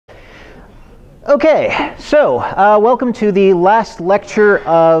Okay, so welcome to the last lecture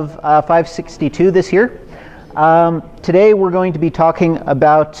of 562 this year. Today we're going to be talking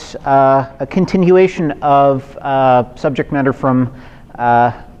about a continuation of subject matter from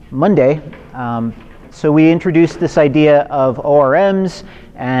Monday. So we introduced this idea of ORMs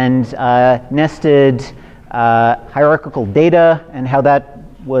and nested hierarchical data and how that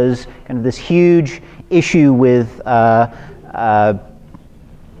was kind of this huge issue with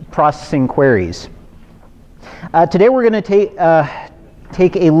processing queries. Today we're going to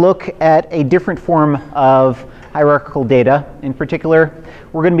take a look at a different form of hierarchical data. In particular,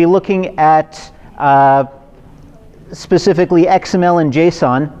 we're going to be looking at specifically XML and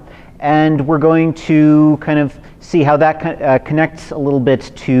JSON, and we're going to kind of see how that connects a little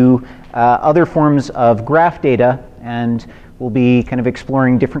bit to other forms of graph data, and we'll be kind of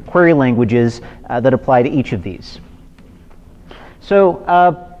exploring different query languages that apply to each of these.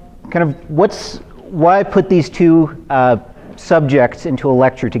 So kind of why put these two subjects into a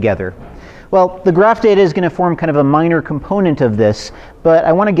lecture together? Well, the graph data is going to form kind of a minor component of this, but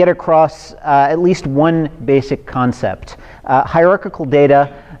I want to get across at least one basic concept. Hierarchical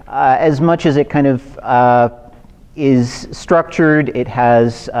data, as much as it kind of is structured, it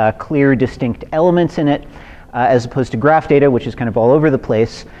has clear, distinct elements in it, as opposed to graph data, which is kind of all over the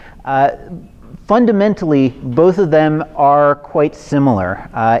place. Fundamentally, both of them are quite similar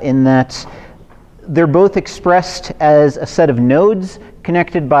in that they're both expressed as a set of nodes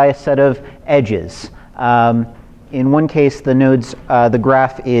connected by a set of edges. In one case, the nodes, the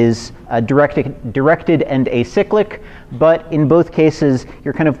graph is directed and acyclic, but in both cases,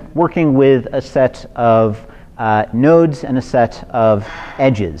 you're kind of working with a set of nodes and a set of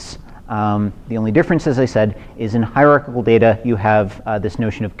edges. The only difference, as I said, is in hierarchical data, you have this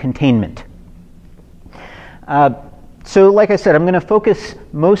notion of containment. So like I said, I'm going to focus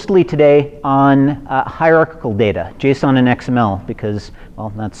mostly today on hierarchical data, JSON and XML, because,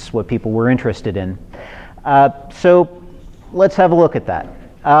 well, that's what people were interested in. So let's have a look at that.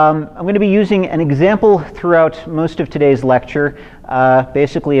 I'm going to be using an example throughout most of today's lecture,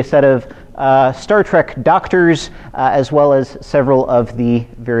 basically a set of Star Trek doctors, as well as several of the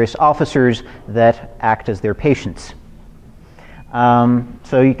various officers that act as their patients.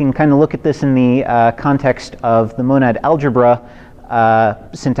 So you can kind of look at this in the context of the monad algebra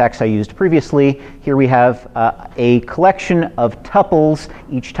syntax I used previously. Here we have a collection of tuples,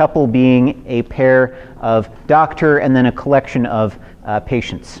 each tuple being a pair of doctor and then a collection of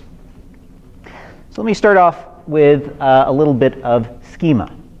patients. So let me start off with a little bit of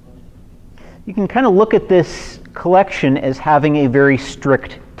schema. You can kind of look at this collection as having a very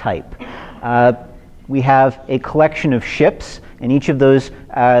strict type. We have a collection of ships, and each of those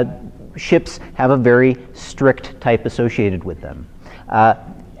ships have a very strict type associated with them.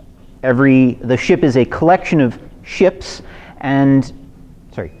 The ship is a collection of ships, and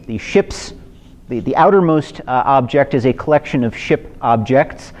the outermost object is a collection of ship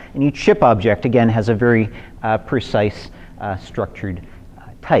objects, and each ship object again has a very precise structured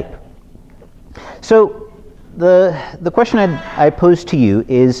type. So the question I pose to you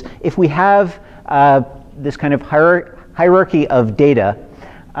is, if we have this kind of hierarchy of data,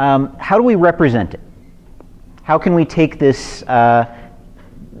 how do we represent it? How can we take this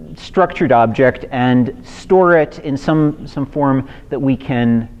structured object and store it in some form that we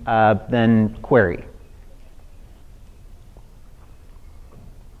can then query?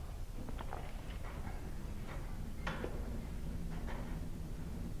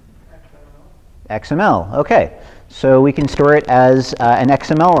 XML, okay. So we can store it as an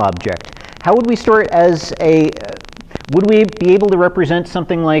XML object. How would we store it as would we be able to represent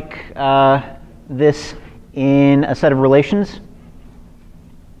something like this in a set of relations?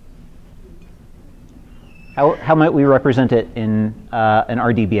 How might we represent it in an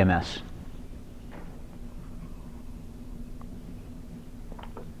RDBMS?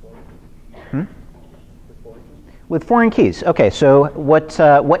 With foreign keys. Okay, so what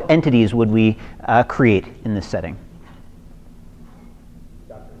entities would we create in this setting?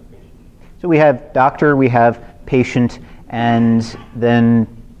 So we have doctor, we have patient, and then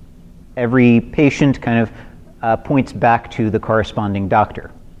every patient kind of points back to the corresponding doctor.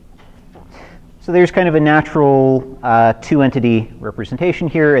 So there's kind of a natural two-entity representation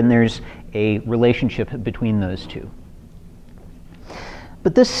here, and there's a relationship between those two.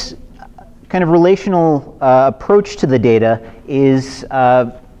 But this kind of relational approach to the data is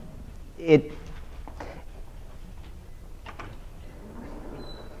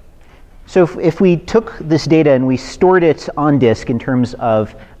So if we took this data and we stored it on disk in terms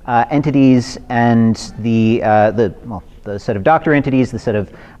of entities and the set of doctor entities, the set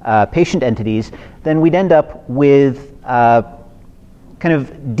of patient entities, then we'd end up with kind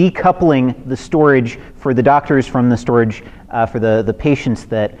of decoupling the storage for the doctors from the storage for the patients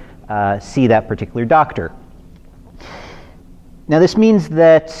that see that particular doctor. Now this means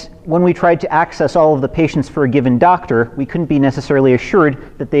that when we tried to access all of the patients for a given doctor, we couldn't be necessarily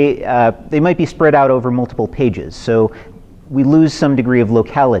assured that they might be spread out over multiple pages, so we lose some degree of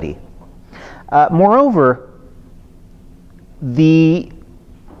locality. Moreover, this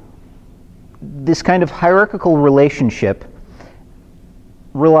kind of hierarchical relationship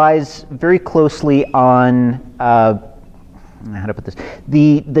relies very closely on, how to put this,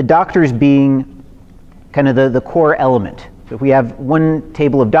 the doctors being kind of the core element. So if we have one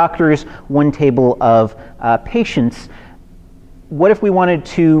table of doctors, one table of patients, what if we wanted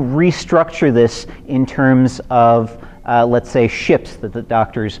to restructure this in terms of, let's say, ships that the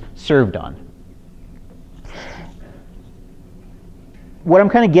doctors served on? What I'm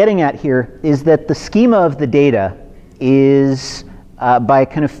kind of getting at here is that the schema of the data is, by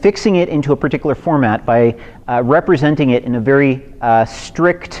kind of fixing it into a particular format, by representing it in a very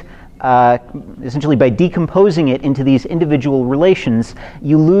strict, essentially by decomposing it into these individual relations,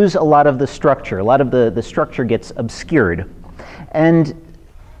 you lose a lot of the structure. A lot of the structure gets obscured. And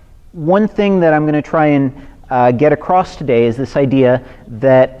one thing that I'm going to try and get across today is this idea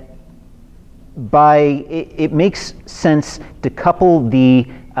that it makes sense to couple the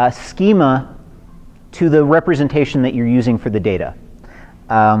schema to the representation that you're using for the data.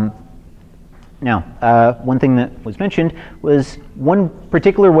 Now, one thing that was mentioned was one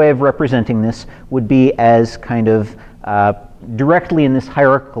particular way of representing this would be as kind of directly in this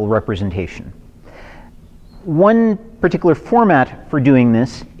hierarchical representation. One particular format for doing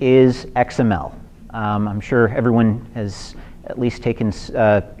this is XML. I'm sure everyone has at least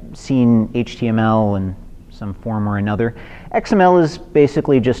seen HTML in some form or another. XML is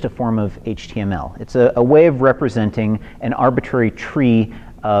basically just a form of HTML. It's a way of representing an arbitrary tree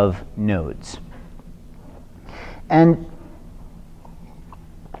of nodes. And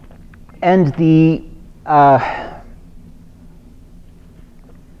the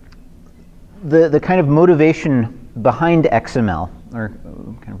kind of motivation behind XML, or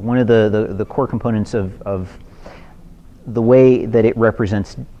kind of one of the core components of the way that it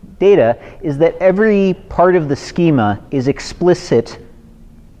represents data, is that every part of the schema is explicit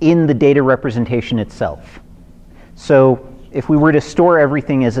in the data representation itself. So if we were to store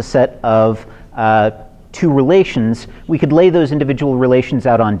everything as a set of two relations, we could lay those individual relations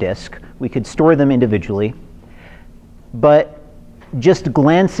out on disk. We could store them individually. But just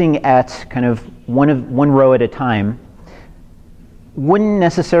glancing at kind of one row at a time wouldn't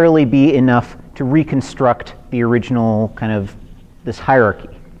necessarily be enough to reconstruct the original kind of this hierarchy.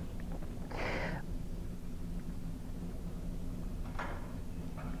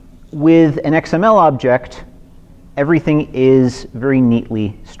 With an XML object, everything is very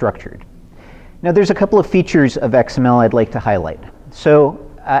neatly structured. Now there's a couple of features of XML I'd like to highlight. So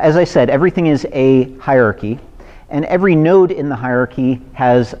as I said, everything is a hierarchy, and every node in the hierarchy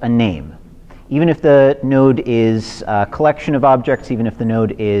has a name. Even if the node is a collection of objects, even if the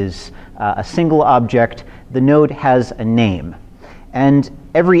node is a single object, the node has a name. And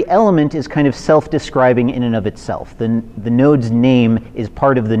every element is kind of self-describing in and of itself. The node's name is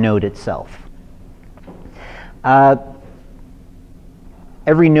part of the node itself.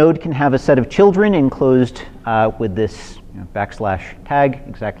 Every node can have a set of children enclosed with this backslash tag,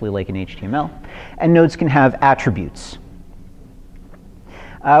 exactly like in HTML. And nodes can have attributes.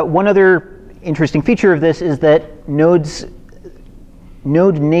 One other interesting feature of this is that node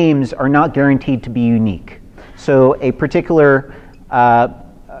names are not guaranteed to be unique. So a particular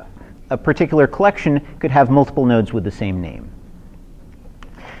collection could have multiple nodes with the same name.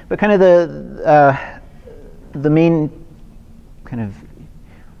 But kind of the main kind of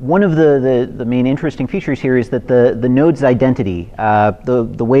one of the main interesting features here is that the node's identity,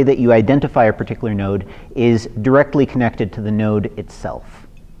 the way that you identify a particular node, is directly connected to the node itself.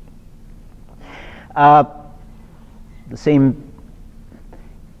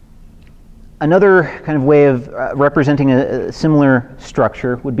 Another kind of way of representing a similar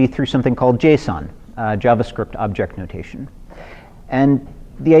structure would be through something called JSON, JavaScript object notation. And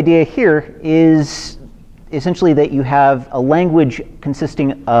the idea here is essentially that you have a language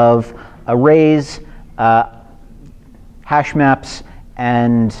consisting of arrays, hash maps,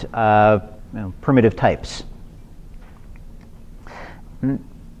 and primitive types.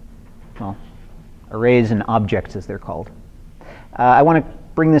 Well, arrays and objects, as they're called. I want to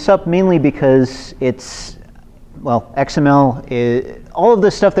bring this up mainly because it's, well, XML is, all of the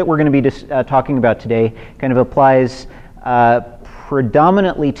stuff that we're going to be talking about today kind of applies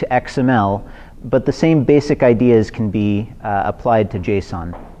predominantly to XML, but the same basic ideas can be applied to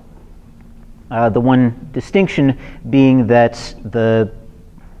JSON. The one distinction being that the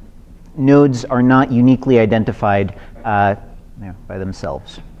nodes are not uniquely identified by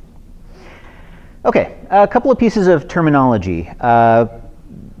themselves. Okay, a couple of pieces of terminology.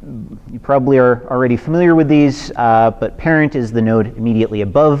 You probably are already familiar with these, but parent is the node immediately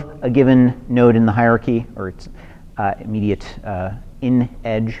above a given node in the hierarchy, or its immediate in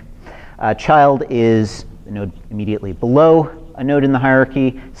edge. Child is the node immediately below a node in the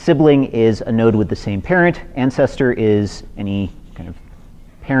hierarchy. Sibling is a node with the same parent. Ancestor is any kind of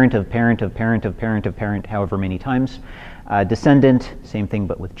parent of parent of parent of parent of parent, however many times. Descendant, same thing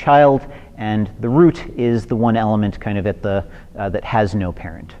but with child. And the root is the one element kind of at the that has no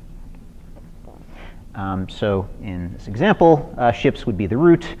parent. So in this example, ships would be the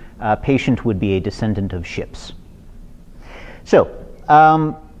root. Patient would be a descendant of ships. So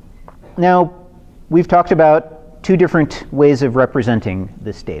now we've talked about two different ways of representing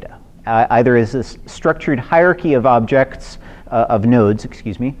this data. Either as this structured hierarchy of objects, of nodes,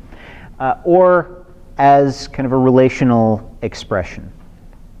 excuse me, or as kind of a relational expression.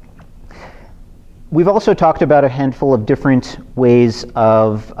 We've also talked about a handful of different ways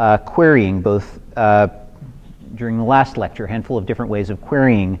of querying, both during the last lecture, a handful of different ways of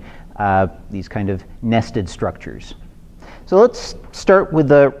querying these kind of nested structures. So let's start with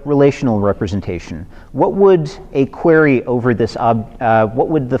the relational representation. What would a query over this, what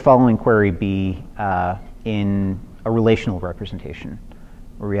would the following query be in a relational representation,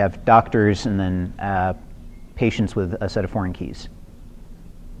 where we have doctors and then patients with a set of foreign keys?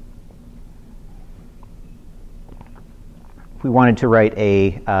 If we wanted to write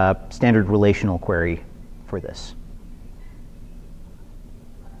a standard relational query for this.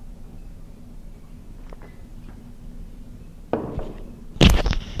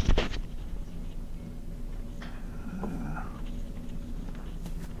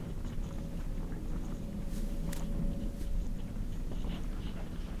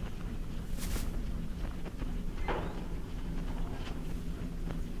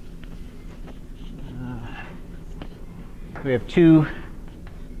 We have two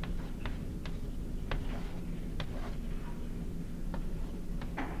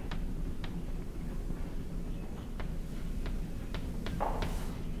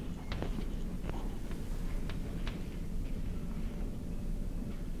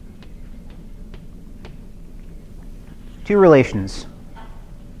relations.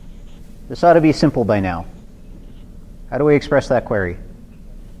 This ought to be simple by now. How do we express that query?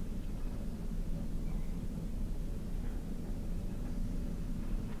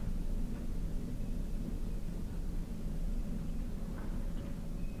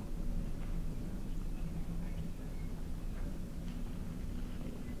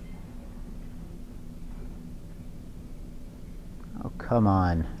 Oh, come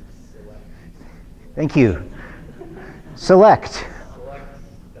on. Thank you. Select.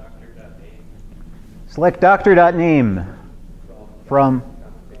 Select doctor.name from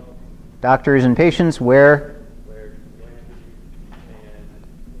doctors and patients where.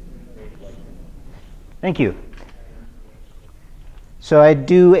 Thank you. So I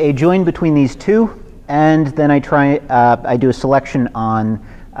do a join between these two, and then I do a selection on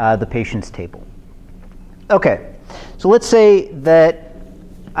the patient's table. Okay, so let's say that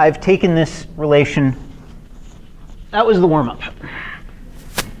I've taken this relation. That was the warm-up.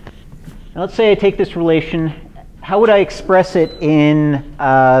 Now let's say I take this relation. How would I express it in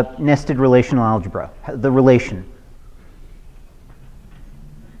nested relational algebra, the relation?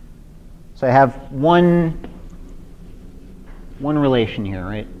 So I have one relation here,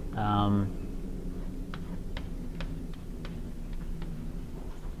 right? I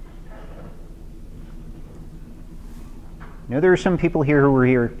know there are some people here who were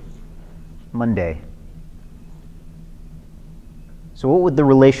here Monday. So what would the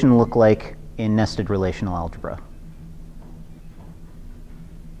relation look like in nested relational algebra?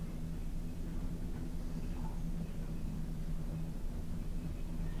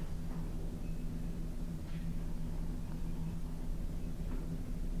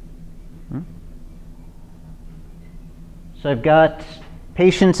 So I've got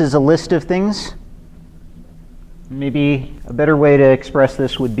patients as a list of things. Maybe a better way to express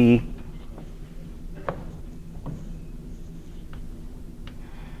this would be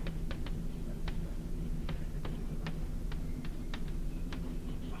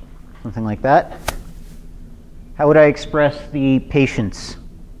something like that. How would I express the patient's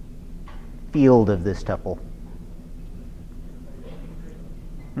field of this tuple?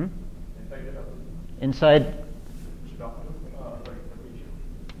 Inside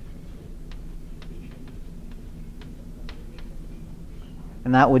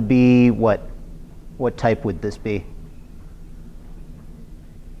And that would be what? What type would this be?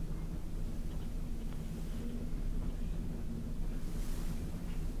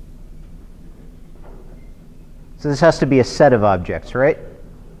 So this has to be a set of objects, right?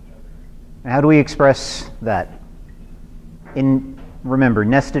 And how do we express that? Remember,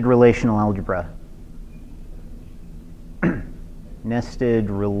 nested relational algebra. Nested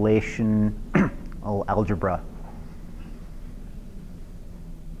relational algebra.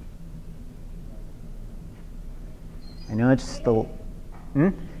 I know it's the...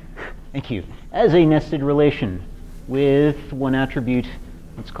 Thank you. As a nested relation with one attribute,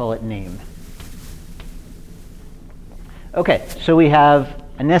 let's call it name. Okay, so we have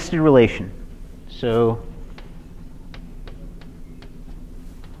a nested relation. So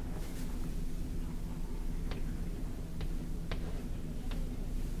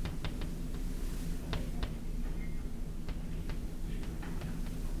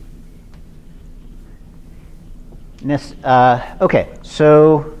okay,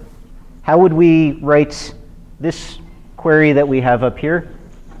 so how would we write this query that we have up here?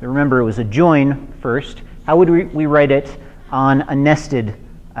 Remember, it was a join first. How would we write it on a nested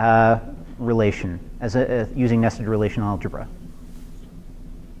relation, using nested relational algebra?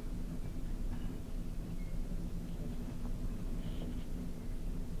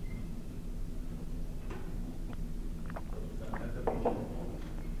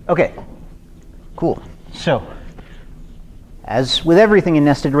 Okay, cool. So, as with everything in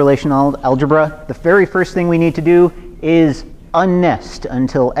nested relational algebra, the very first thing we need to do is unnest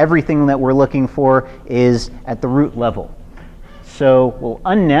until everything that we're looking for is at the root level. So we'll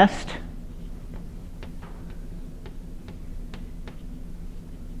unnest.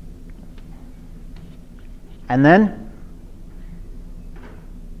 And then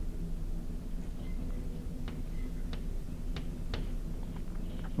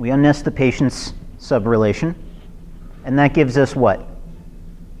we unnest the patient's subrelation. And that gives us what?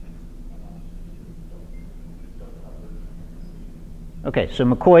 Okay, so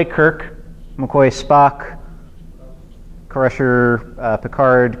McCoy, Kirk, McCoy, Spock, Crusher,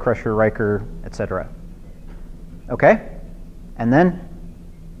 Picard, Crusher, Riker, etc. Okay, and then?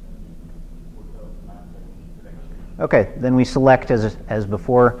 Okay, then we select as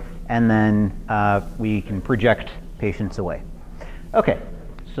before, and then we can project patients away. Okay,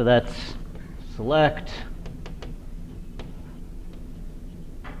 so that's select.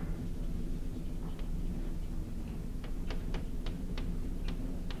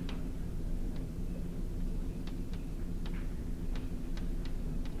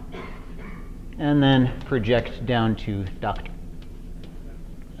 And then project down to doctor.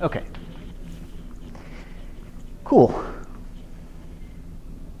 Okay. Cool.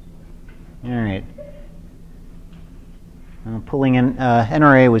 All right. Pulling in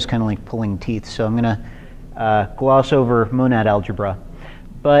NRA was kind of like pulling teeth, so I'm going to gloss over monad algebra.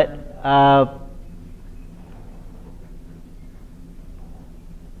 But I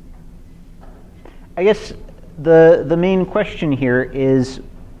guess the main question here is,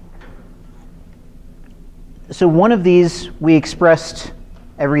 so one of these, we expressed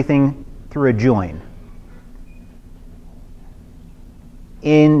everything through a join.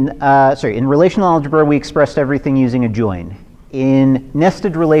 In relational algebra, we expressed everything using a join. In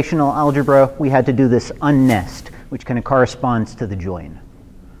nested relational algebra, we had to do this unnest, which kind of corresponds to the join.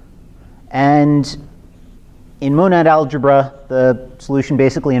 And in monad algebra, the solution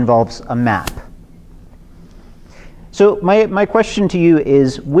basically involves a map. So my question to you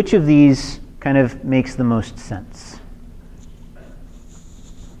is, which of these kind of makes the most sense?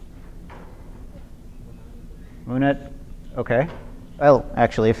 Monad, okay. Well,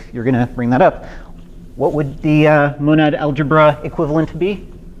 actually, if you're going to bring that up, what would the monad algebra equivalent be?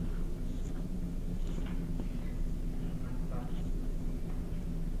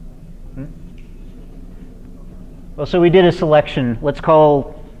 Well, so we did a selection. Let's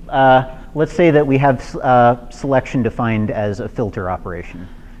say that we have selection defined as a filter operation.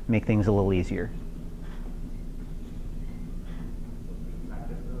 Make things a little easier.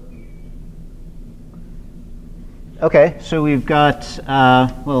 Okay, so we've got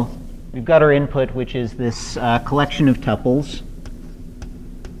we've got our input, which is this collection of tuples.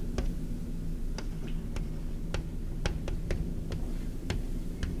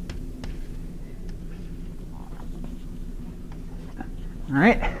 All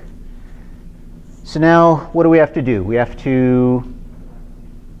right. So now, what do we have to do? We have to,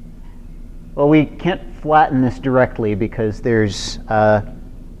 well, we can't flatten this directly because there's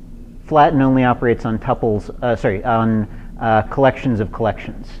flatten only operates on tuples. On collections of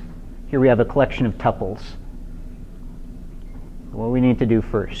collections. Here we have a collection of tuples. what we need to do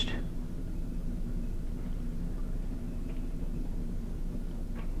first.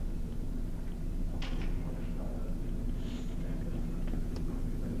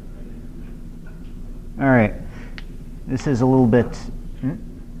 All right, this is a little bit.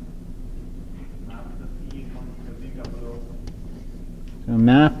 So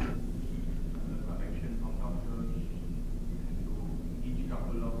map.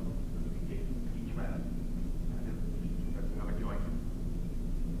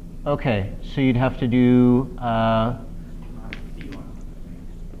 Okay, so you'd have to do.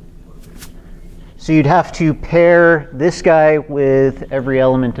 So you'd have to pair this guy with every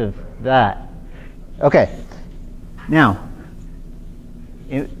element of that. Okay, now,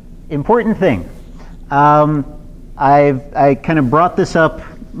 important thing. I kind of brought this up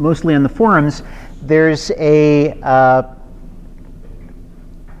mostly on the forums. There's an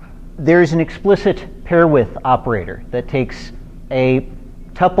explicit pair with operator that takes a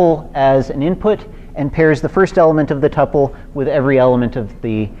tuple as an input and pairs the first element of the tuple with every element of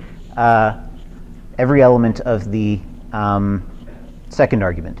the second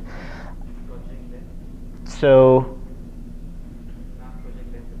argument. So,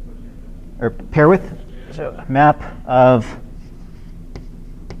 or pair with, so map of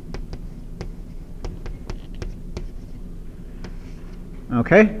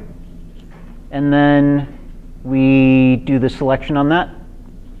okay, and then we do the selection on that.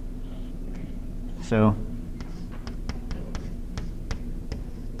 So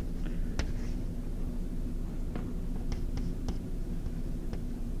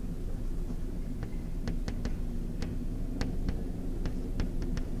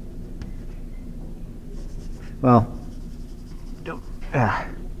well,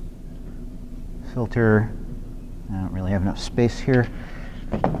 filter, I don't really have enough space here.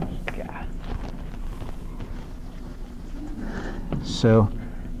 Yeah. So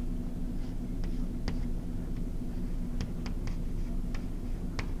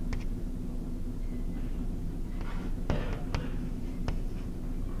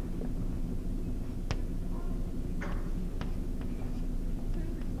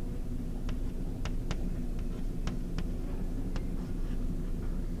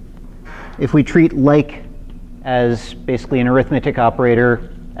if we treat like as basically an arithmetic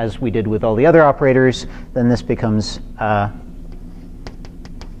operator, as we did with all the other operators, then this becomes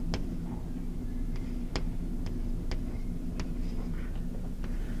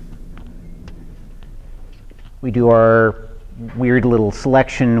we do our weird little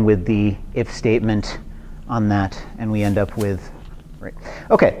selection with the if statement on that, and we end up with, right.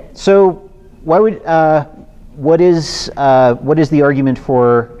 Okay, so why would what is the argument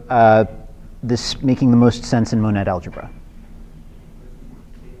for this making the most sense in monad algebra?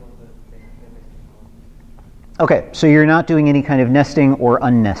 Okay, so you're not doing any kind of nesting or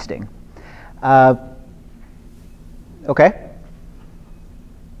unnesting. Okay.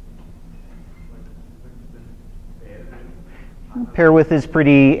 Pair with is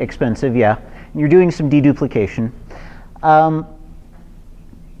pretty expensive, yeah. And you're doing some deduplication.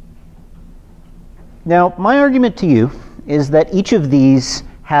 Now, my argument to you is that each of these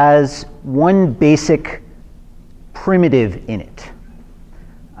has one basic primitive in it.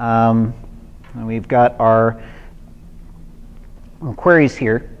 We've got our queries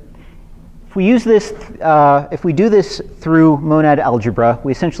here. If we use this, if we do this through monad algebra,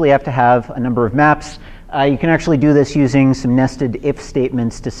 we essentially have to have a number of maps. You can actually do this using some nested if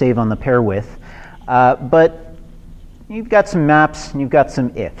statements to save on the pair with. But you've got some maps and you've got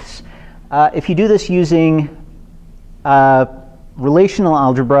some ifs. If you do this using relational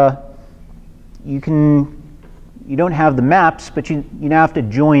algebra, you don't have the maps, but you now have to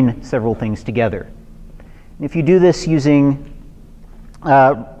join several things together. And if you do this using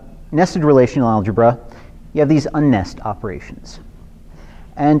nested relational algebra, you have these unnest operations.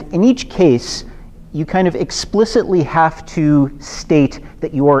 And in each case, you kind of explicitly have to state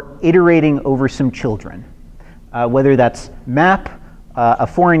that you are iterating over some children, whether that's map, a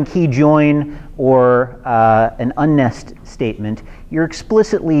foreign key join, or an unnest statement. You're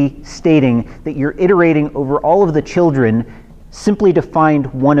explicitly stating that you're iterating over all of the children simply to find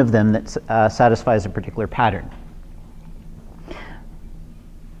one of them that satisfies a particular pattern.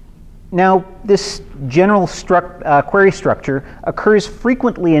 Now, this general query structure occurs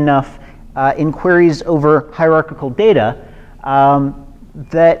frequently enough in queries over hierarchical data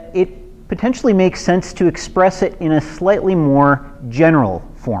that it potentially makes sense to express it in a slightly more general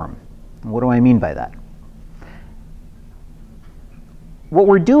form. What do I mean by that? What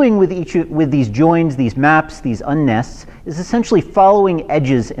we're doing with these joins, these maps, these unnests, is essentially following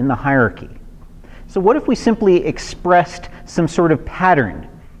edges in the hierarchy. So what if we simply expressed some sort of pattern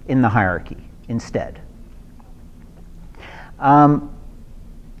in the hierarchy instead? If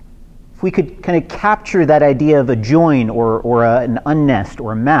we could kind of capture that idea of a join or an unnest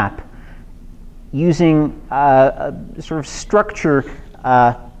or a map using a sort of structure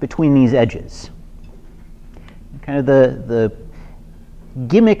between these edges. Kind of the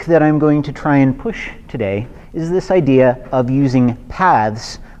gimmick that I'm going to try and push today is this idea of using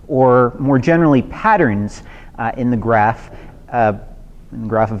paths, or more generally patterns, in the graph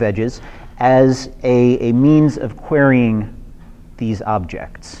of edges, as a means of querying these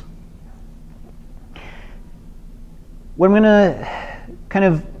objects. What I'm going to kind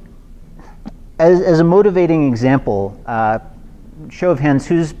of, as a motivating example, show of hands,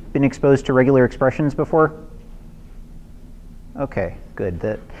 who's been exposed to regular expressions before? Okay,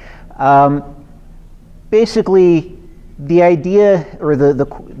 good. Basically, the idea, or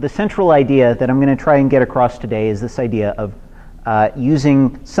the central idea that I'm going to try and get across today is this idea of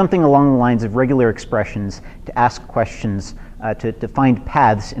using something along the lines of regular expressions to ask questions, to find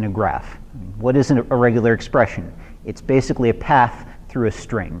paths in a graph. What is a regular expression? It's basically a path through a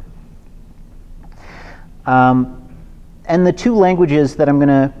string. And the two languages that I'm going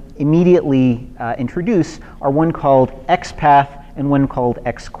to immediately introduce are one called XPath and one called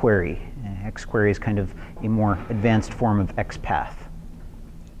XQuery. XQuery is kind of a more advanced form of XPath.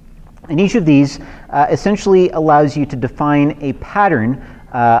 And each of these essentially allows you to define a pattern,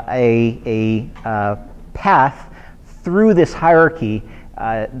 a path through this hierarchy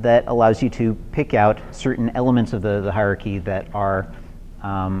that allows you to pick out certain elements of the hierarchy that are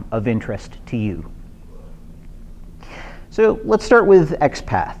of interest to you. So let's start with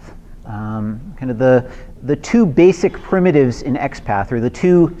XPath. Kind of the two basic primitives in XPath, or the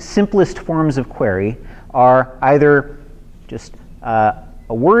two simplest forms of query, are either just a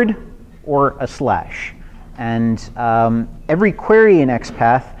word or a slash. And every query in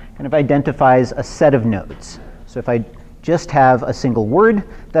XPath kind of identifies a set of nodes. So if I just have a single word,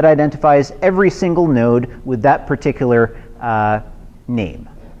 that identifies every single node with that particular name.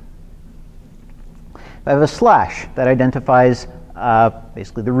 If I have a slash, that identifies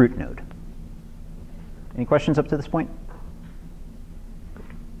basically the root node. Any questions up to this point?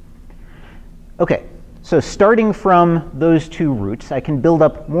 Okay, so starting from those two roots, I can build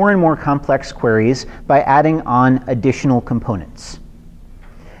up more and more complex queries by adding on additional components.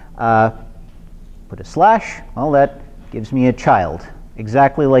 Put a slash, well, that gives me a child,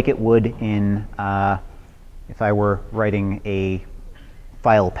 exactly like it would in if I were writing a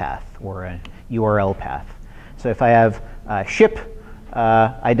file path or a URL path. So if I have ship,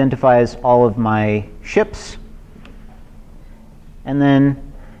 identifies all of my ships, and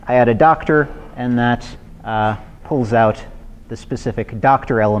then I add a doctor, and that pulls out the specific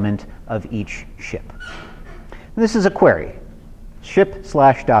doctor element of each ship. And this is a query.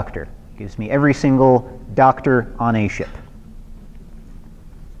 Ship/doctor gives me every single doctor on a ship.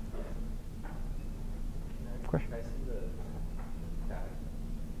 Question?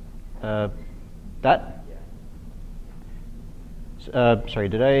 That? Sorry,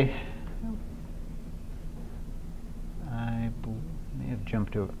 did I may have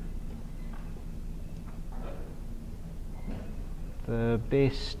jumped over. The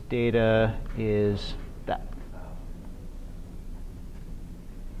base data is that.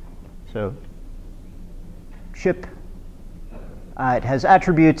 So ship, it has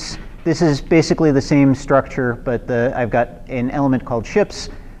attributes. This is basically the same structure, but I've got an element called ships.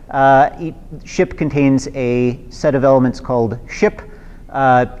 Each ship contains a set of elements called ship.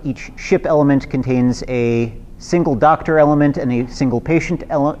 Each ship element contains a single doctor element and a single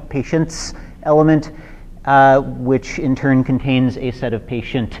patient's element, which in turn contains a set of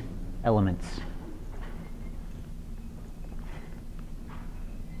patient elements.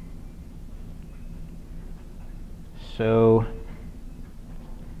 So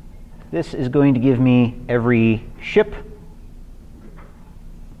this is going to give me every ship,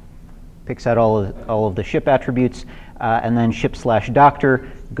 picks out all of the ship attributes, and then ship/doctor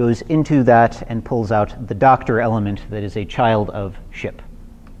goes into that and pulls out the doctor element that is a child of ship.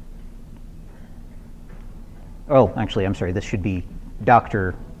 Oh, actually, I'm sorry, this should be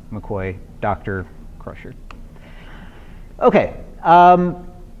Dr. McCoy, Dr. Crusher. Okay,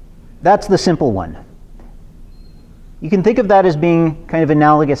 that's the simple one. You can think of that as being kind of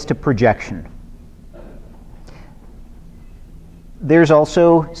analogous to projection. There's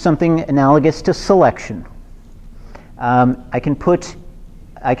also something analogous to selection. I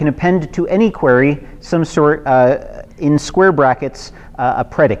can append to any query some sort, in square brackets, a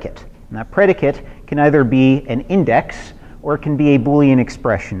predicate. And that predicate can either be an index or it can be a Boolean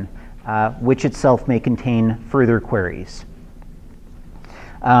expression. which itself may contain further queries.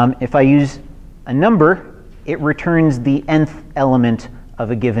 If I use a number, it returns the nth element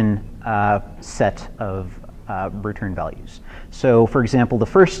of a given set of return values. So, for example, the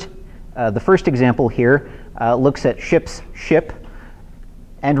first example here looks at ship's ship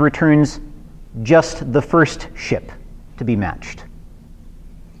and returns just the first ship to be matched.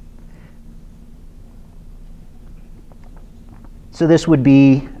 So this would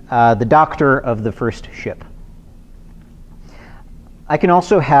be the doctor of the first ship. I can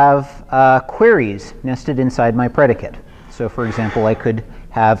also have queries nested inside my predicate. So for example, I could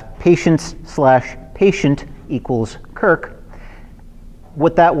have patients/patient equals Kirk.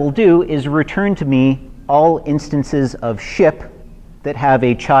 What that will do is return to me all instances of ship that have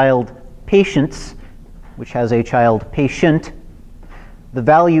a child patients, which has a child patient, the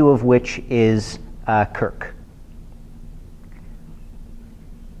value of which is Kirk.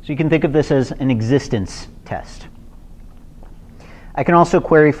 So you can think of this as an existence test. I can also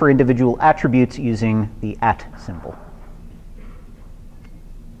query for individual attributes using the @ symbol.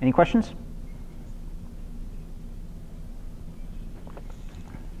 Any questions?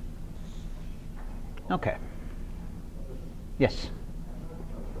 Okay. Yes?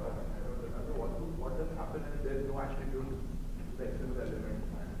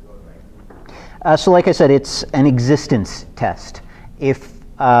 So like I said, it's an existence test. If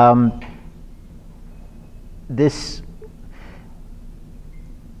this...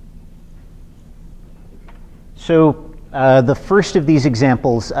 So the first of these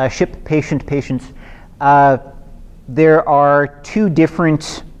examples, ship, patient, patients, there are two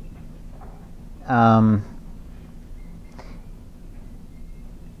different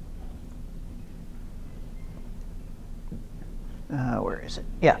where is it?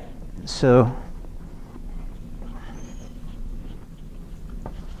 Yeah, so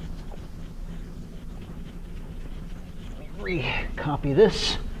let me recopy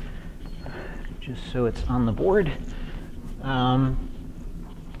this just so it's on the board.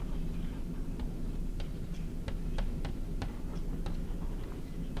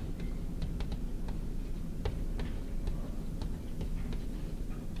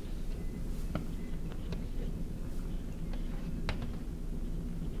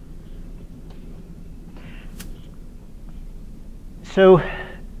 So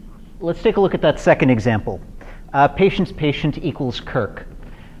let's take a look at that second example. Patient's patient equals Kirk.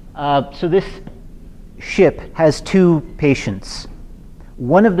 So this ship has two patients.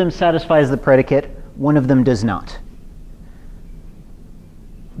 One of them satisfies the predicate, one of them does not.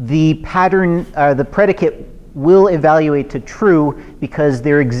 The pattern, the predicate will evaluate to true because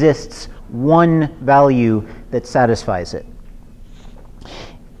there exists one value that satisfies it.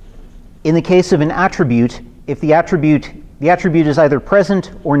 In the case of an attribute, if the attribute is either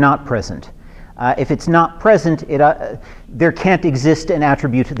present or not present. If it's not present, there can't exist an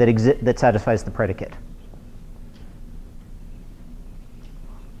attribute that satisfies the predicate.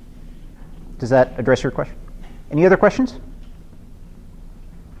 Does that address your question? Any other questions?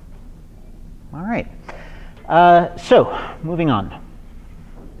 All right. So, moving on.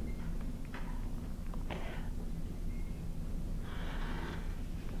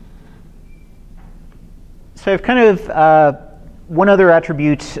 So I've kind of one other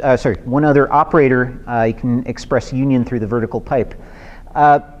attribute, one other operator. You can express union through the vertical pipe.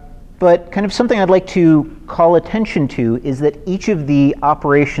 But kind of something I'd like to call attention to is that each of the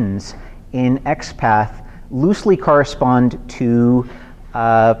operations in XPath loosely correspond to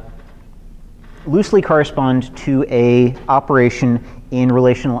a operation in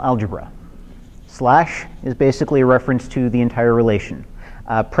relational algebra. Slash is basically a reference to the entire relation.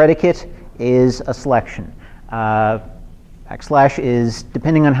 Predicate is a selection. Backslash is,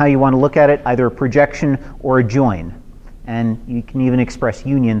 depending on how you want to look at it, either a projection or a join. And you can even express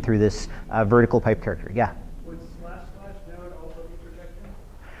union through this vertical pipe character. Yeah? Would slash now also be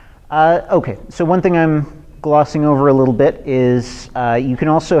projection? Okay, so one thing I'm glossing over a little bit is you can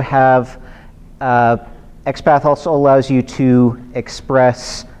also have, XPath also allows you to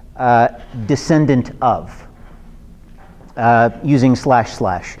express descendant of using slash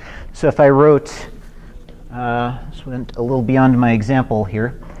slash. So if I wrote, this went a little beyond my example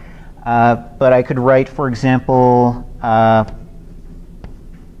here, but I could write, for example,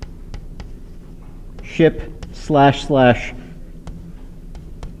 ship slash slash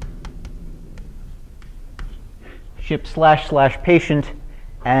ship slash slash patient,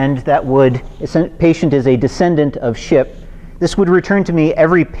 and that would, patient is a descendant of ship. This would return to me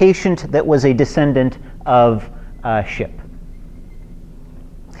every patient that was a descendant of ship.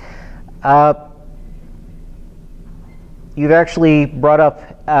 you've actually brought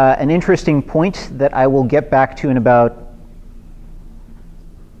up an interesting point that I will get back to in about,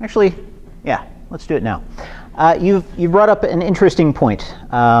 actually, yeah, let's do it now. You've brought up an interesting point.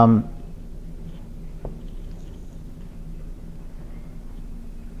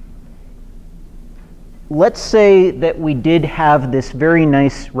 Let's say that we did have this very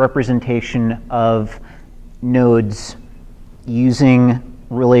nice representation of nodes using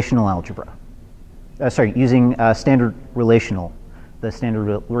relational algebra. Using standard relational,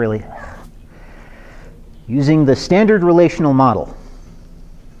 using the standard relational model.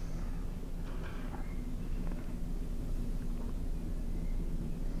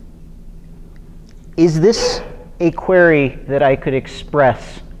 Is this a query that I could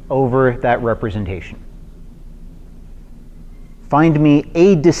express over that representation? Find me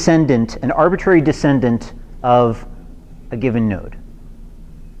a descendant, an arbitrary descendant of a given node.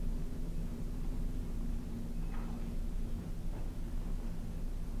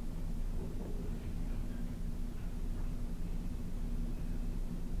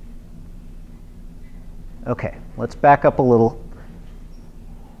 Okay, let's back up a little.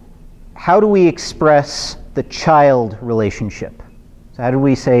 How do we express the child relationship? So how did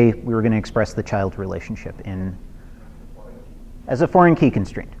we say we were going to express the child relationship as a foreign key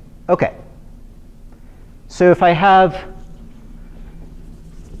constraint? Okay. So if I have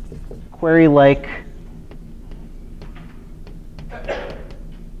a query like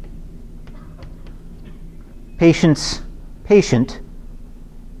patient's patient,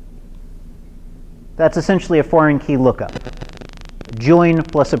 that's essentially a foreign key lookup. Join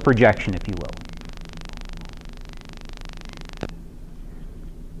plus a projection, if you will.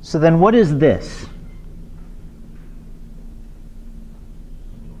 So then what is this?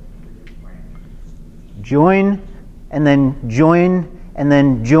 Join, and then join, and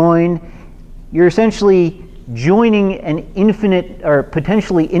then join. You're essentially joining an infinite or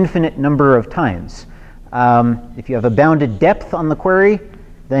potentially infinite number of times. If you have a bounded depth on the query,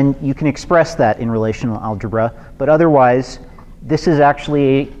 then you can express that in relational algebra. But otherwise, this is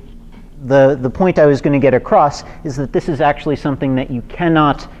actually, the point I was going to get across is that this is actually something that you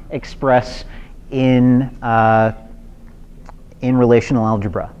cannot express in relational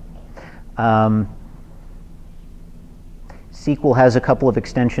algebra. SQL has a couple of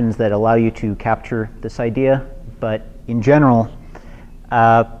extensions that allow you to capture this idea, but in general,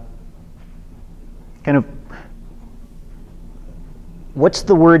 kind of, what's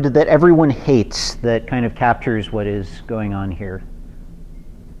the word that everyone hates that kind of captures what is going on here?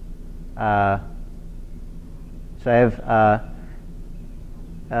 So I have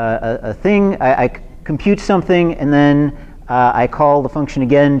a thing, I compute something, and then I call the function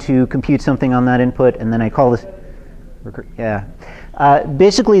again to compute something on that input, and then I call this. Yeah.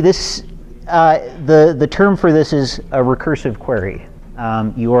 Basically, this the term for this is a recursive query.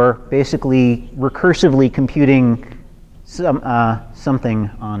 You're basically recursively computing something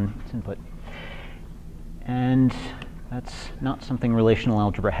on its input. And that's not something relational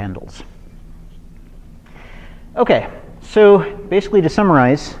algebra handles. Okay, so basically to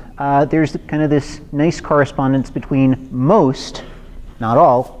summarize, there's kind of this nice correspondence between most, not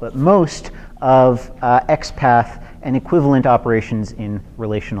all, but most of XPath and equivalent operations in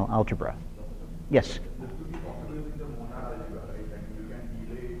relational algebra. Yes? This could be possible with the monad algebra, right? And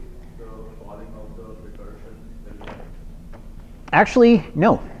you can delay the falling of the recursion. Actually,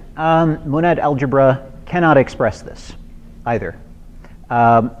 no. Monad algebra cannot express this either.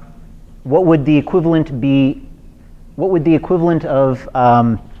 What would the equivalent be? What would the equivalent of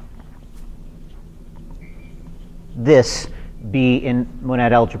this be in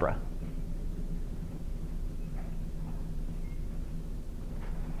monad algebra?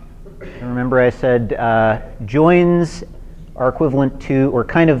 Remember I said joins are equivalent to, or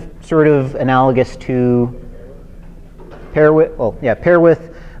kind of sort of analogous to pair with, well, yeah, pair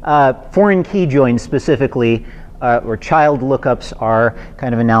with foreign key joins specifically, or child lookups are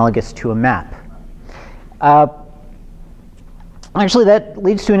kind of analogous to a map. Actually, that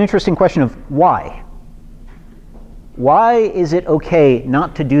leads to an interesting question of why. Why is it okay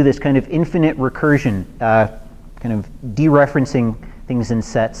not to do this kind of infinite recursion, kind of dereferencing things in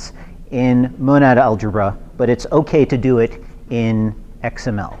sets in monad algebra, but it's okay to do it in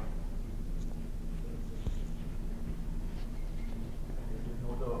XML?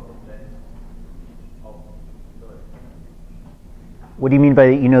 What do you mean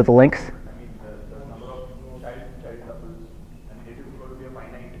by you know the length? I mean, the number of child tuples, and it is going to be a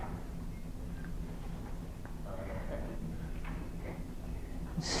finite.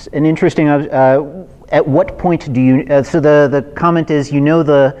 It's an interesting. At what point do you? So the comment is you know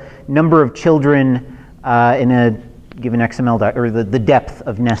the number of children in a given XML or the depth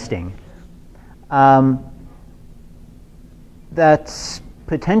of nesting. That's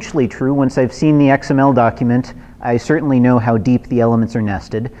potentially true. Once I've seen the XML document, I certainly know how deep the elements are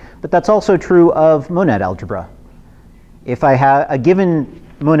nested. But that's also true of monad algebra. If I have a given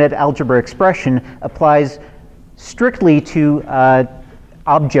monad algebra expression applies strictly to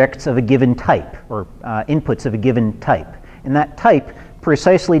objects of a given type, or inputs of a given type. And that type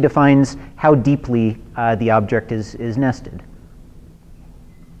precisely defines how deeply the object is nested.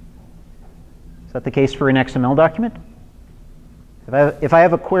 Is that the case for an XML document? If I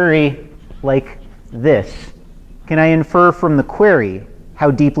have a query like this, can I infer from the query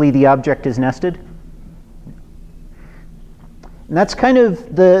how deeply the object is nested? And that's kind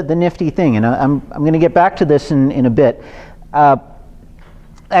of the nifty thing, and I'm going to get back to this in a bit.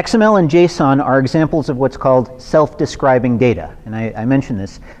 XML and JSON are examples of what's called self-describing data, and I mentioned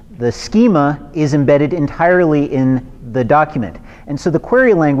this. The schema is embedded entirely in the document, and so the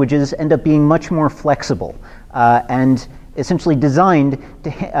query languages end up being much more flexible and essentially designed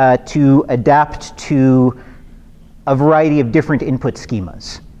to adapt to a variety of different input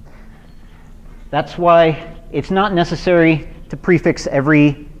schemas. That's why it's not necessary to prefix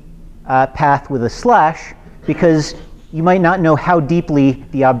every path with a slash, because you might not know how deeply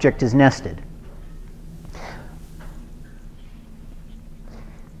the object is nested.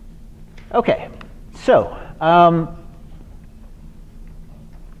 Okay, so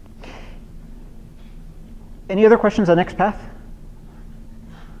any other questions on XPath?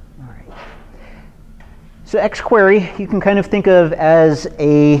 All right. So XQuery you can kind of think of as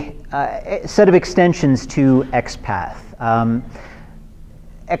a set of extensions to XPath.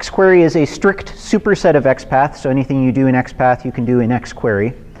 XQuery is a strict superset of XPath, so anything you do in XPath you can do in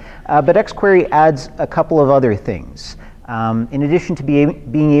XQuery. But XQuery adds a couple of other things. In addition to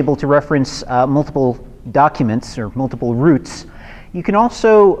being able to reference multiple documents or multiple routes, you can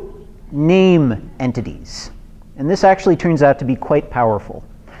also name entities. And this actually turns out to be quite powerful.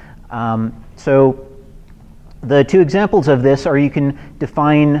 So the two examples of this are you can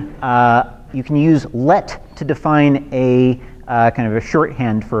use let to define a kind of a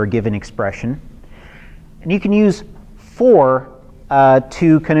shorthand for a given expression. And you can use for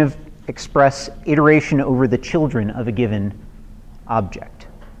to kind of express iteration over the children of a given object.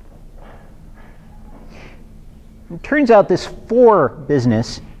 It turns out this for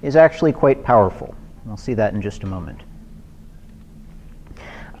business is actually quite powerful. We'll see that in just a moment.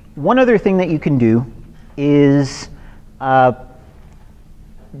 One other thing that you can do is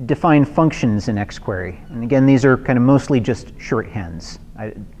define functions in XQuery. And again, these are kind of mostly just shorthands.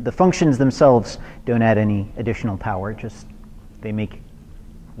 The functions themselves don't add any additional power, just they make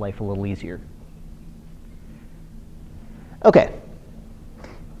life a little easier. Okay.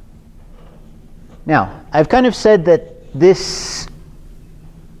 Now, I've kind of said that this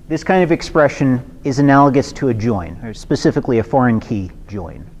kind of expression is analogous to a join, or specifically a foreign key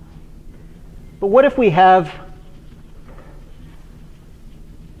join. But what if we have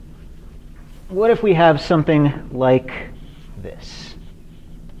something like this?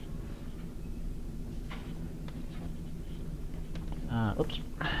 Oops.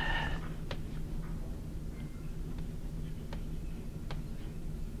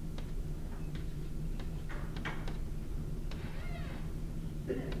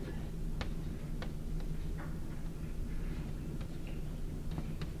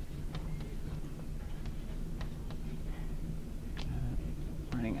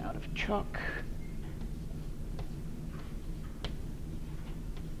 Running out of chalk.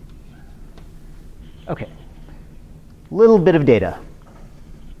 Okay, little bit of data.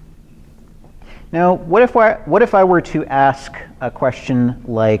 Now, what if I were to ask a question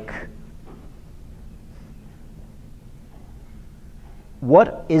like,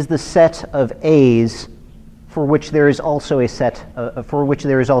 what is the set of A's for which there is also a set for which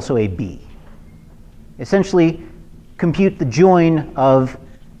there is also a B? Essentially, compute the join of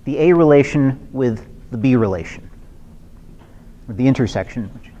the A relation with the B relation, or the intersection,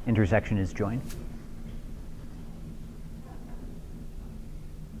 which intersection is join.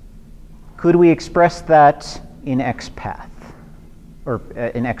 Could we express that in XPath, or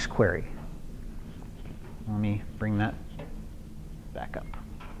in XQuery? Let me bring that back up.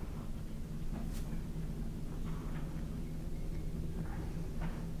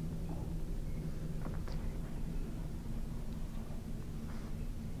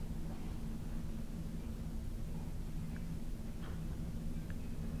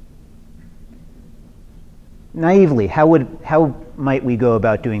 Naively, how might we go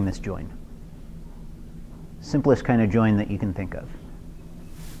about doing this join? Simplest kind of join that you can think of.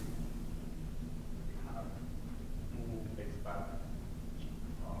 To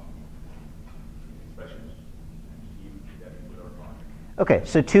Okay,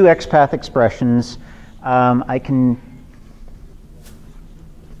 so two XPath expressions. I can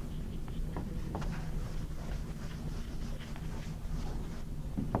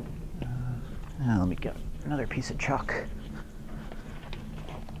let me get another piece of chalk.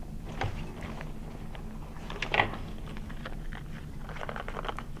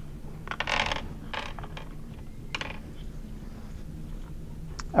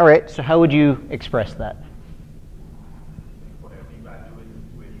 All right, so how would you express that? For every value is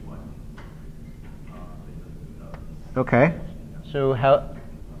where you want. Okay, so how?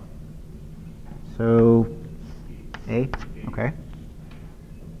 So A, okay.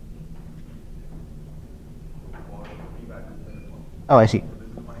 Oh, I see.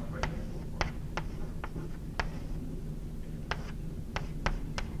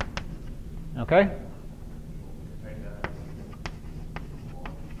 Okay.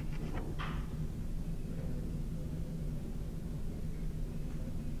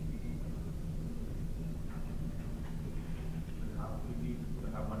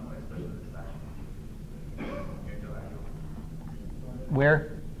 Where?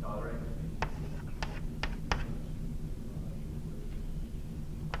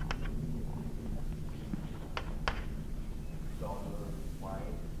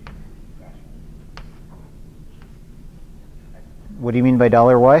 What do you mean by $y? I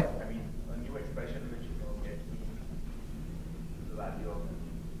mean, a new expression which gets me the value of.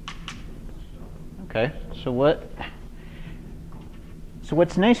 Okay, so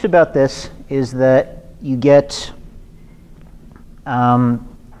what's nice about this is that you get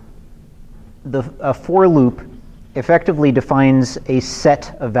a for loop effectively defines a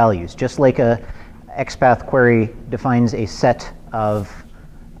set of values, just like a XPath query defines a set of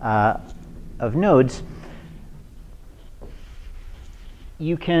nodes.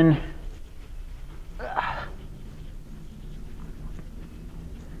 You can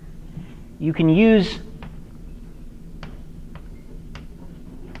use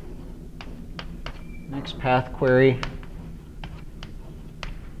an XPath query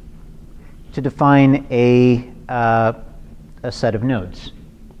to define a set of nodes.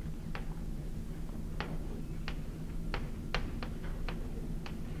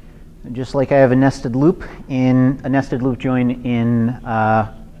 Just like I have a nested loop join in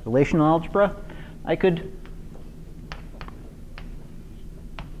relational algebra, I could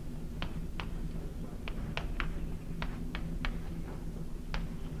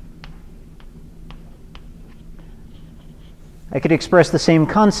express the same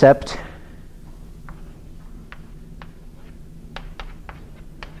concept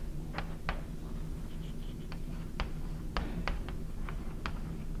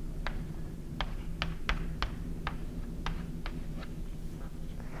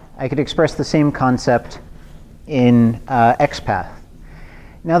in XPath.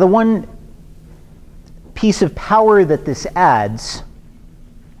 Now, the one piece of power that this adds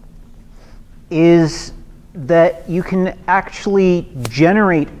is that you can actually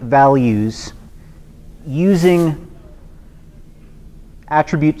generate values using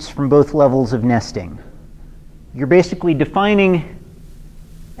attributes from both levels of nesting. You're basically defining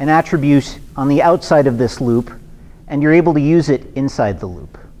an attribute on the outside of this loop, and you're able to use it inside the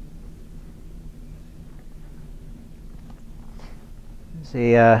loop.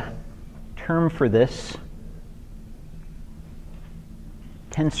 There's a term for this,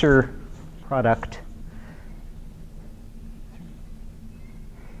 tensor product.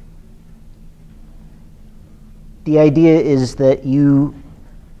 The idea is that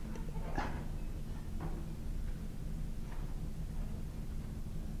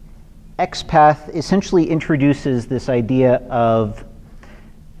XPath essentially introduces this idea of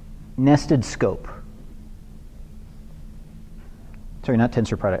nested scope. Sorry, not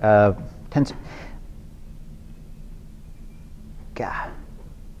tensor product.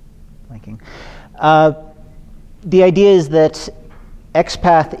 Blanking. The idea is that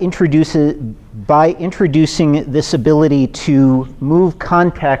XPath by introducing this ability to move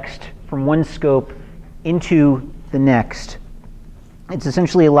context from one scope into the next, it's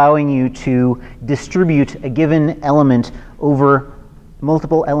essentially allowing you to distribute a given element over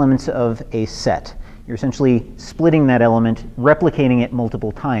multiple elements of a set. You're essentially splitting that element, replicating it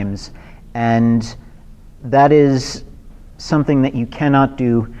multiple times, and that is something that you cannot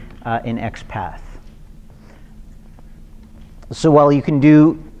do in XPath. So while you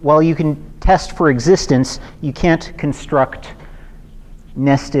can test for existence, you can't construct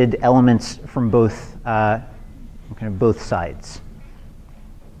nested elements from both both sides.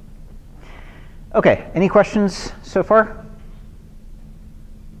 Okay, any questions so far?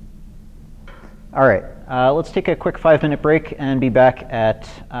 All right. Let's take a quick 5-minute break and be back at...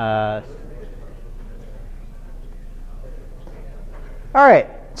 All right,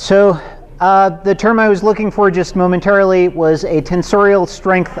 so the term I was looking for just momentarily was a tensorial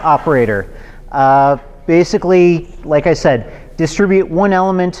strength operator. Basically, like I said, distribute one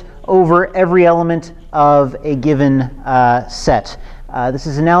element over every element of a given set. This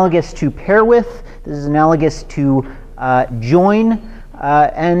is analogous to pair with. This is analogous to join.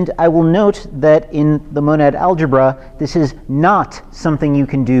 And I will note that in the monad algebra, this is not something you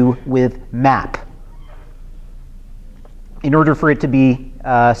can do with map. In order for it to be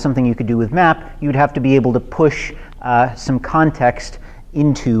something you could do with map, you would have to be able to push some context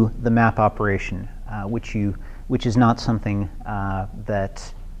into the map operation, which is not something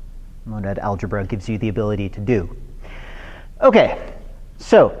that monad algebra gives you the ability to do. Okay,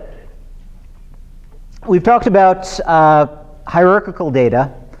 so we've talked about hierarchical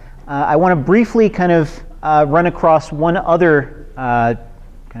data. I want to briefly kind of run across one other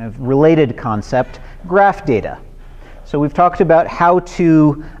kind of related concept, graph data. So we've talked about how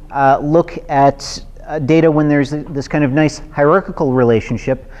to look at data when there's this kind of nice hierarchical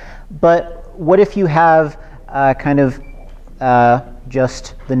relationship, but what if you have kind of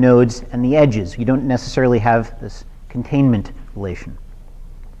just the nodes and the edges? You don't necessarily have this containment relation.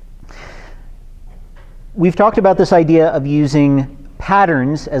 We've talked about this idea of using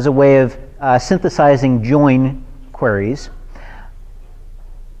patterns as a way of synthesizing join queries.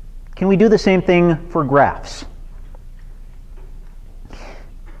 Can we do the same thing for graphs?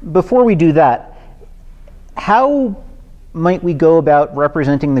 Before we do that, how might we go about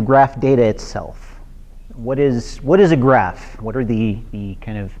representing the graph data itself? What is a graph? What are the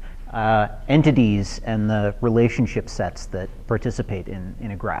kind of entities and the relationship sets that participate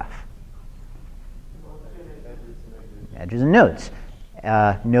in a graph? Edges and nodes.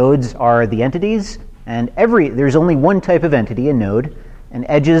 Nodes are the entities, and there's only one type of entity, a node, and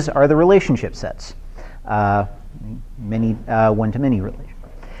edges are the relationship sets. Many one-to-many relations.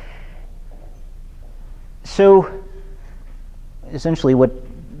 So essentially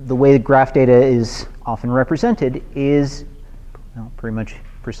the way graph data is often represented is pretty much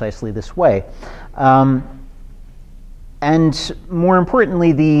precisely this way. And more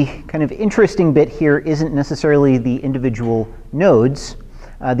importantly, the kind of interesting bit here isn't necessarily the individual nodes.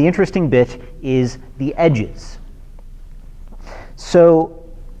 The interesting bit is the edges. So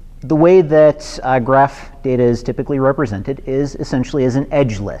the way that graph data is typically represented is essentially as an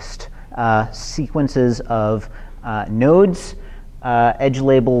edge list. Sequences of nodes, edge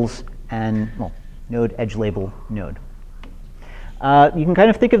labels, and node, edge label, node. You can kind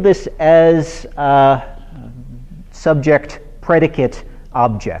of think of this as subject, predicate,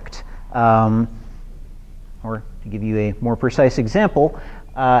 object. Or to give you a more precise example,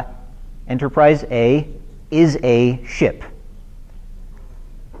 Enterprise A is a ship.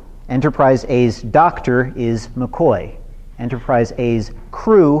 Enterprise A's doctor is McCoy. Enterprise A's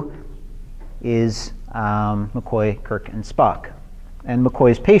crew is McCoy, Kirk, and Spock. And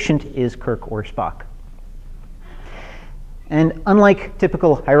McCoy's patient is Kirk or Spock. And unlike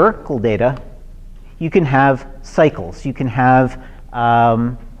typical hierarchical data, you can have cycles. You can have,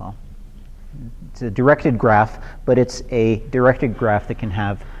 it's a directed graph, but it's a directed graph that can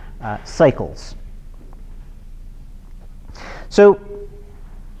have cycles. So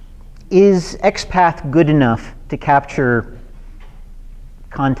is XPath good enough to capture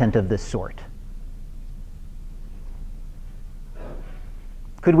content of this sort?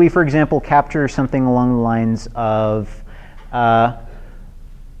 Could we, for example, capture something along the lines of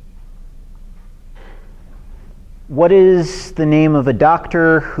what is the name of a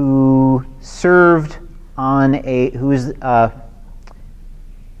doctor who served on who is the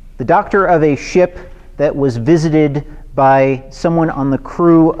doctor of a ship that was visited by someone on the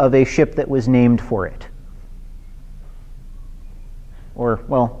crew of a ship that was named for it? Or,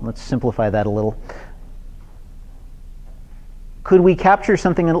 well, let's simplify that a little. Could we capture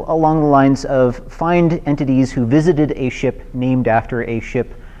something along the lines of find entities who visited a ship named after a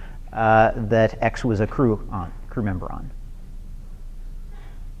ship that X was a crew member on?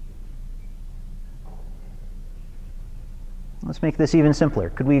 Let's make this even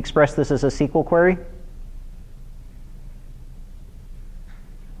simpler. Could we express this as a SQL query?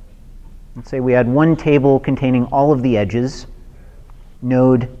 Let's say we had one table containing all of the edges,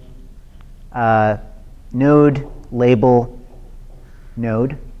 node, label,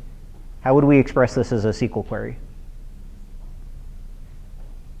 node. How would we express this as a SQL query?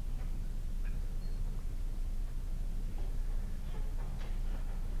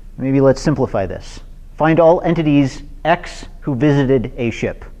 Maybe let's simplify this. Find all entities X who visited a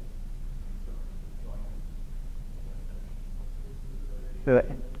ship. So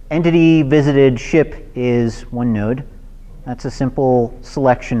entity visited ship is one node. That's a simple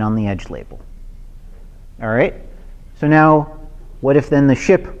selection on the edge label. All right. So now, what if then the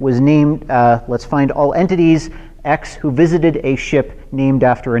ship was named? Let's find all entities X who visited a ship named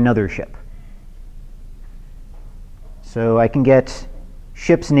after another ship. So I can get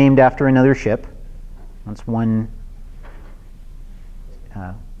ships named after another ship. That's one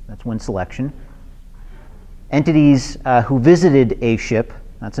selection. Entities who visited a ship,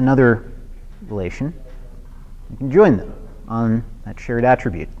 that's another relation. You can join them on that shared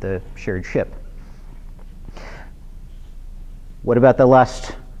attribute, the shared ship. What about the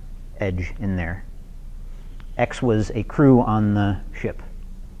last edge in there? X was a crew on the ship.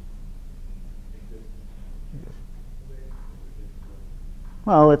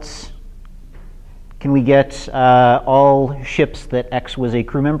 Well, can we get all ships that X was a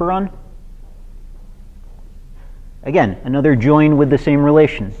crew member on? Again, another join with the same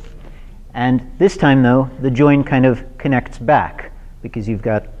relation. And this time, though, the join kind of connects back because you're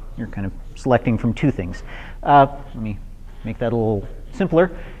kind of selecting from two things. Let me make that a little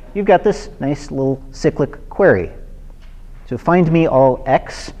simpler. You've got this nice little cyclic query. So find me all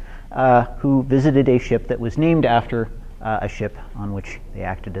X who visited a ship that was named after a ship on which they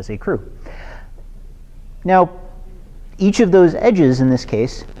acted as a crew. Now, each of those edges in this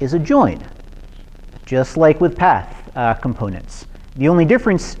case is a join, just like with path components. The only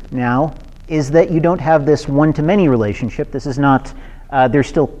difference now is that you don't have this one-to-many relationship. This is not, there's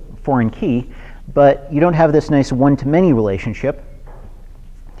still foreign key, but you don't have this nice one-to-many relationship.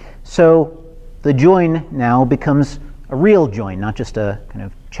 So the join now becomes a real join, not just a kind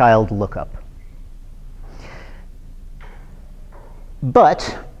of child lookup.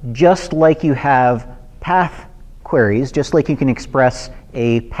 But just like you have path queries, just like you can express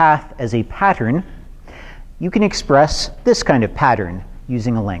a path as a pattern, you can express this kind of pattern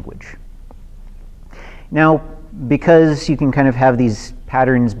using a language. Now, because you can kind of have these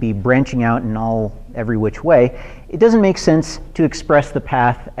patterns be branching out in every which way, it doesn't make sense to express the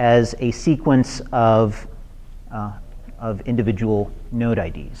path as a sequence of individual node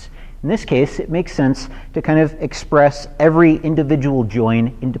IDs. In this case, it makes sense to kind of express every individual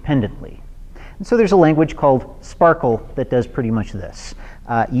join independently. And so there's a language called Sparkle that does pretty much this.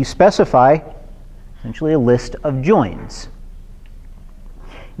 You specify essentially a list of joins.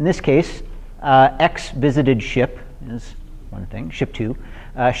 In this case, X visited ship is one thing, ship 2.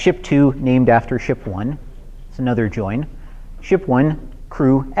 Ship 2 named after ship 1. It's another join. Ship 1,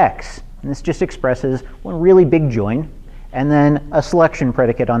 crew X. And this just expresses one really big join, and then a selection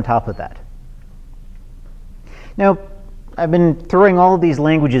predicate on top of that. Now, I've been throwing all of these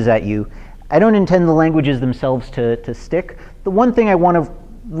languages at you. I don't intend the languages themselves to stick. The one thing I want to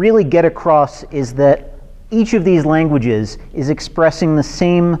really get across is that each of these languages is expressing the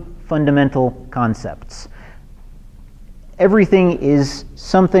same fundamental concepts. Everything is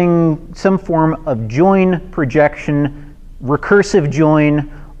some form of join, projection, recursive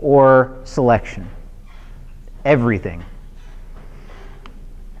join, or selection. Everything.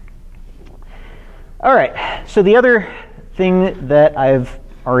 All right, so the other thing that I've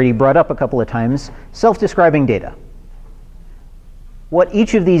already brought up a couple of times, self-describing data. What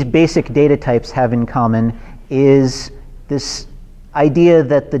each of these basic data types have in common is this idea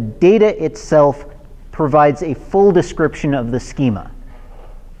that the data itself provides a full description of the schema.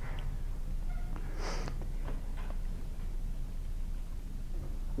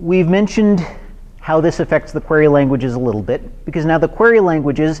 We've mentioned how this affects the query languages a little bit, because now the query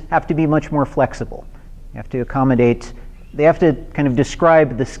languages have to be much more flexible. You have to accommodate, they have to kind of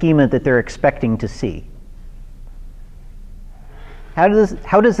describe the schema that they're expecting to see. How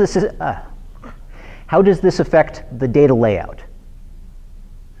does this affect the data layout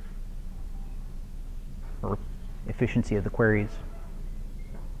or efficiency of the queries?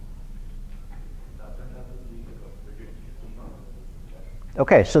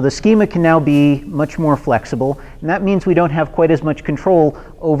 Okay, so the schema can now be much more flexible, and that means we don't have quite as much control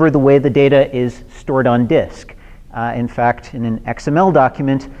over the way the data is stored on disk. In fact, in an XML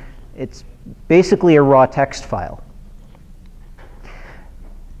document, it's basically a raw text file.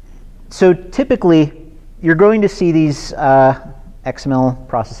 So typically, you're going to see these XML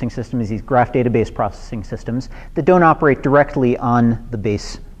processing systems, these graph database processing systems, that don't operate directly on the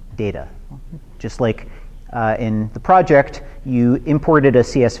base data. Just like in the project, you imported a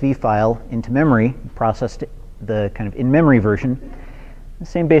CSV file into memory, processed the kind of in-memory version. The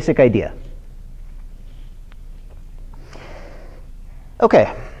same basic idea.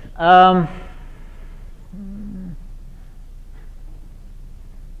 Okay. All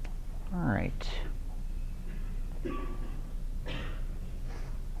right.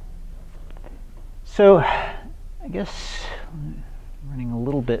 So I guess I'm running a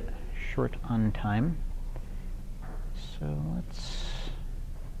little bit short on time. So let's,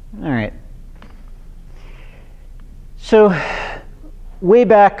 all right. So way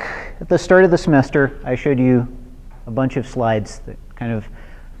back at the start of the semester, I showed you a bunch of slides that kind of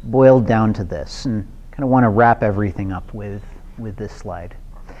boiled down to this, and kind of want to wrap everything up with this slide.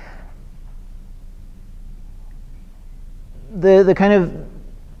 The kind of,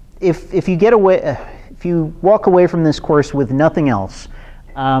 if you get away, if you walk away from this course with nothing else,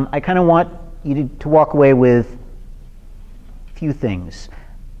 I kind of want you to walk away with a few things.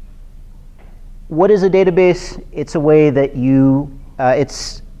 What is a database? It's a way that you,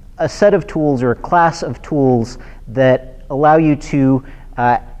 it's a set of tools or a class of tools that allow you to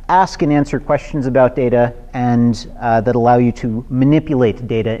ask and answer questions about data, and that allow you to manipulate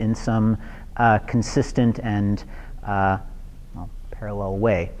data in some consistent and well, parallel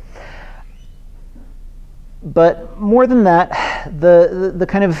way. But more than that, the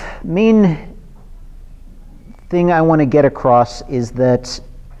kind of main thing I want to get across is that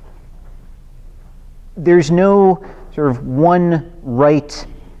there's no sort of one right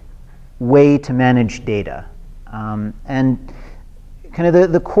way to manage data. And kind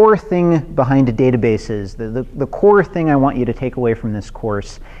of the core thing behind databases, the core thing I want you to take away from this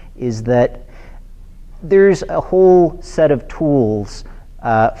course is that there's a whole set of tools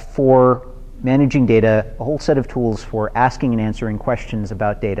for managing data, a whole set of tools for asking and answering questions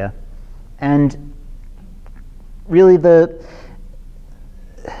about data. And really the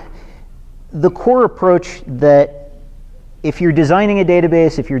core approach that if you're designing a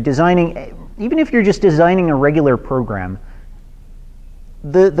database, if you're designing, even if you're just designing a regular program,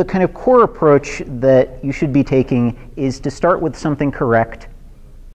 the kind of core approach that you should be taking is to start with something correct